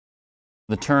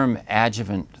The term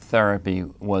adjuvant therapy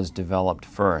was developed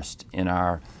first in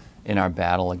our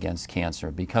battle against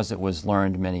cancer because it was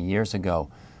learned many years ago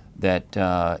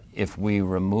that if we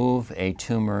remove a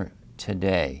tumor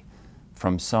today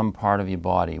from some part of your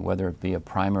body, whether it be a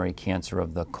primary cancer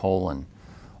of the colon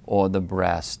or the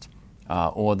breast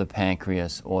or the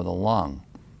pancreas or the lung,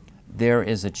 there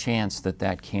is a chance that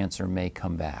that cancer may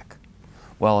come back.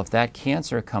 Well, if that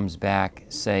cancer comes back,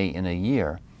 say, in a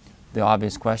year, the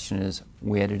obvious question is,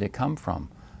 where did it come from?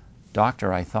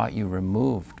 Doctor, I thought you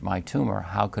removed my tumor.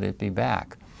 How could it be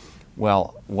back?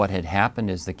 Well, what had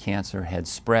happened is the cancer had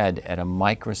spread at a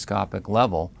microscopic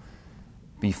level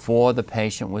before the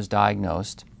patient was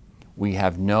diagnosed. We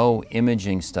have no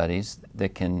imaging studies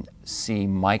that can see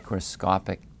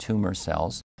microscopic tumor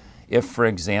cells. If, for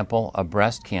example, a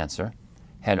breast cancer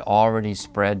had already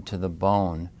spread to the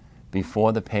bone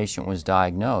before the patient was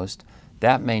diagnosed,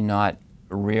 that may not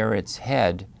rear its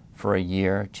head for a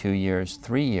year, 2 years,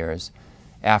 3 years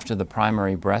after the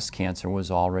primary breast cancer was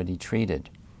already treated.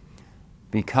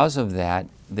 Because of that,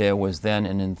 there was then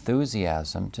an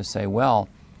enthusiasm to say, well,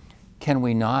 can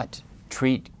we not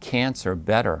treat cancer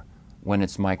better when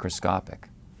it's microscopic?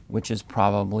 Which is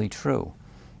probably true.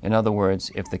 In other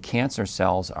words, if the cancer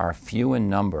cells are few in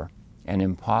number and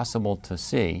impossible to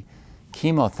see,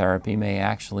 chemotherapy may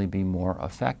actually be more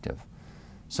effective.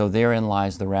 So therein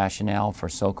lies the rationale for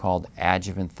so-called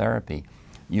adjuvant therapy.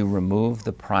 You remove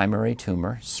the primary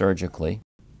tumor surgically.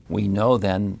 We know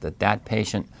then that that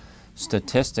patient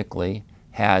statistically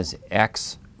has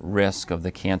X risk of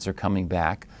the cancer coming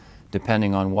back,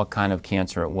 depending on what kind of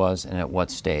cancer it was and at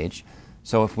what stage.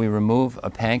 So if we remove a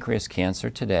pancreas cancer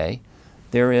today,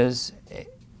 there is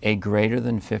a greater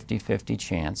than 50-50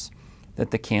 chance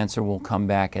that the cancer will come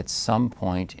back at some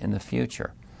point in the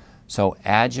future. So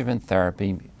adjuvant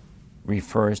therapy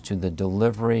refers to the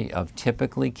delivery of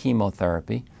typically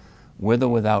chemotherapy with or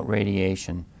without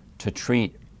radiation to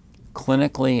treat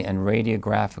clinically and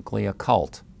radiographically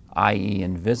occult, i.e.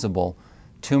 invisible,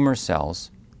 tumor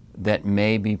cells that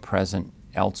may be present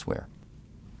elsewhere.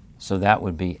 So that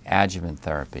would be adjuvant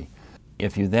therapy.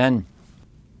 If you then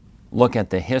look at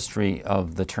the history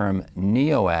of the term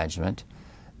neoadjuvant,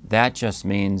 that just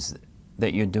means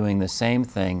that you're doing the same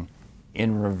thing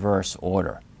in reverse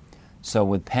order. So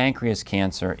with pancreas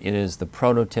cancer, it is the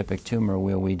prototypic tumor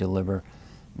where we deliver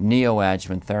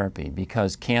neoadjuvant therapy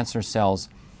because cancer cells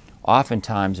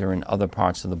oftentimes are in other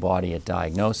parts of the body at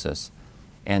diagnosis,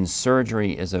 and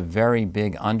surgery is a very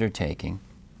big undertaking,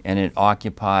 and it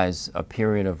occupies a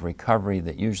period of recovery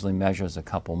that usually measures a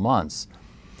couple months.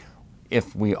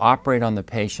 If we operate on the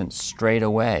patient straight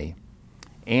away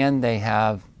and they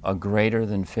have a greater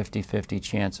than 50-50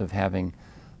 chance of having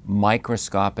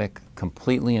microscopic,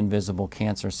 completely invisible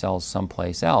cancer cells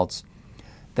someplace else,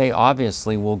 they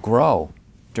obviously will grow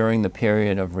during the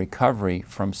period of recovery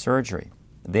from surgery.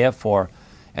 Therefore,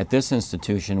 at this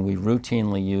institution, we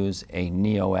routinely use a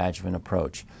neoadjuvant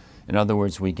approach. In other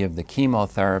words, we give the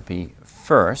chemotherapy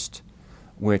first.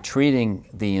 We're treating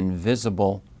the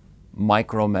invisible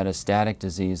micrometastatic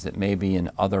disease that may be in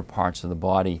other parts of the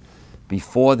body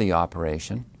before the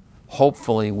operation.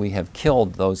 Hopefully, we have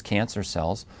killed those cancer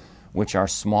cells, which are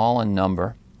small in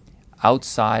number,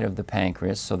 outside of the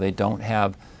pancreas, so they don't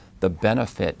have the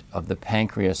benefit of the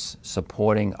pancreas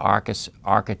supporting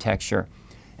architecture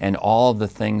and all of the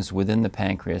things within the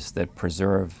pancreas that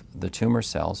preserve the tumor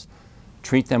cells.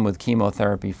 Treat them with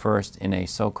chemotherapy first in a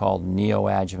so-called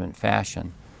neoadjuvant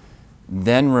fashion,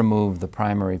 then remove the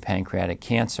primary pancreatic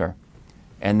cancer,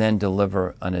 and then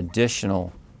deliver an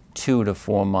additional 2 to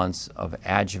 4 months of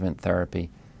adjuvant therapy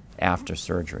after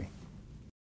surgery.